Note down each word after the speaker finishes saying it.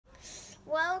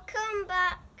Welcome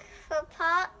back for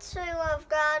part 2 of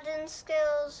garden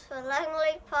skills for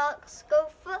Langley Park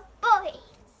School for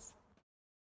Boys.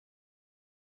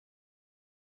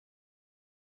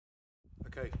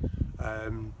 Okay,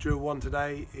 drill 1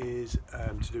 today is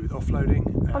to do with offloading.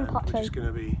 We're just going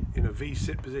to be in a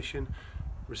V-sit position,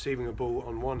 receiving a ball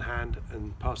on one hand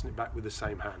and passing it back with the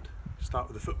same hand. Start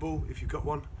with a football if you've got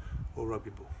one, or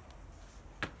rugby ball.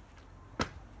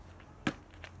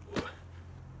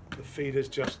 The feeder's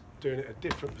just doing it at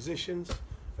different positions,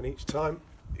 and each time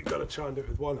you've got to try and do it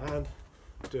with one hand.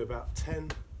 Do about 10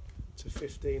 to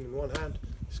 15 in one hand.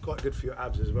 It's quite good for your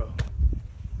abs as well.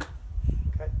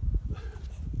 Okay,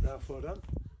 now for done.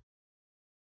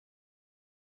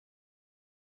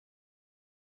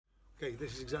 Okay,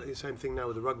 this is exactly the same thing now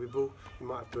with the rugby ball. You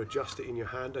might have to adjust it in your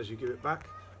hand as you give it back.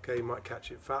 Okay, you might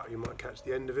catch it fat, or you might catch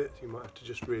the end of it. You might have to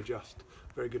just readjust.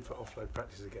 Very good for offload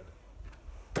practice again.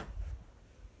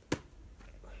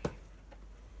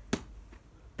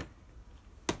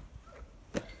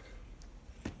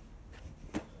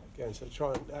 Again, so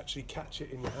try and actually catch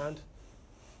it in your hand,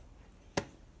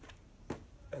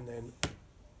 and then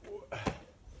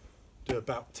do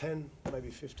about 10, maybe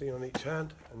 15 on each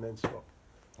hand, and then swap.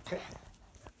 Okay.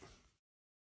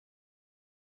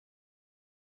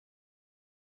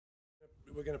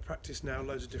 We're going to practice now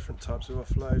loads of different types of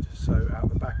offload. So out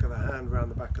the back of the hand, round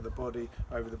the back of the body,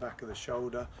 over the back of the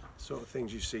shoulder, sort of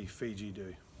things you see Fiji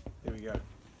do. Here we go.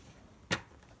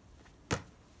 Go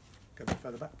a bit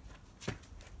further back.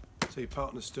 So your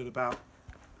partner stood about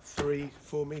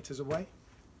 3-4 meters away.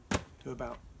 Do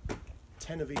about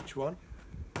 10 of each one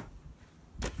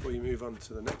before you move on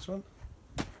to the next one.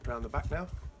 Round the back now.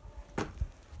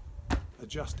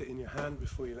 Adjust it in your hand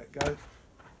before you let go.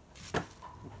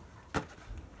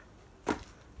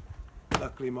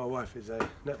 Luckily my wife is a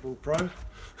netball pro.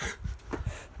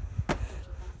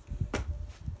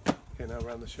 Okay, now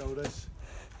around the shoulders.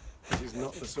 This is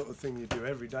not the sort of thing you do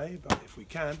every day, but if we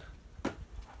can,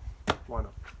 why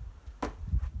not?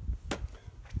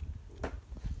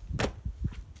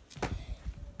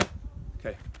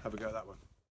 Okay, have a go at that one.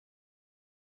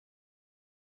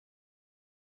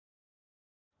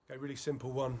 Okay, really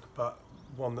simple one, but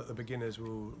one that the beginners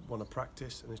will want to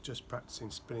practice, and it's just practicing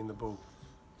spinning the ball.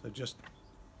 So just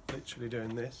literally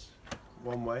doing this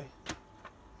one way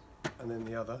and then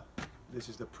the other. This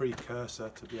is the precursor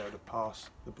to be able to pass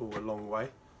the ball a long way.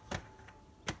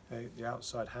 Okay, the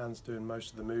outside hand's doing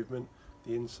most of the movement.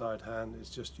 The inside hand is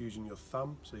just using your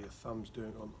thumb, so your thumb's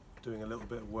doing a little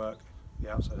bit of work.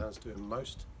 The outside hand's doing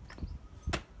most.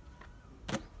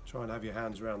 Try and have your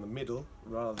hands around the middle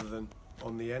rather than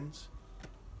on the ends.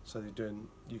 So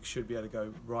you should be able to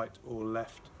go right or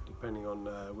left depending on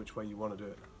which way you want to do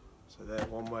it. So there,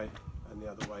 one way and the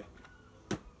other way.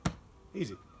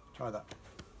 Easy. Try that.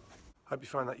 Hope you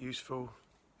find that useful,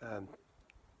 and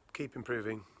keep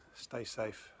improving, stay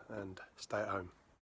safe and stay at home.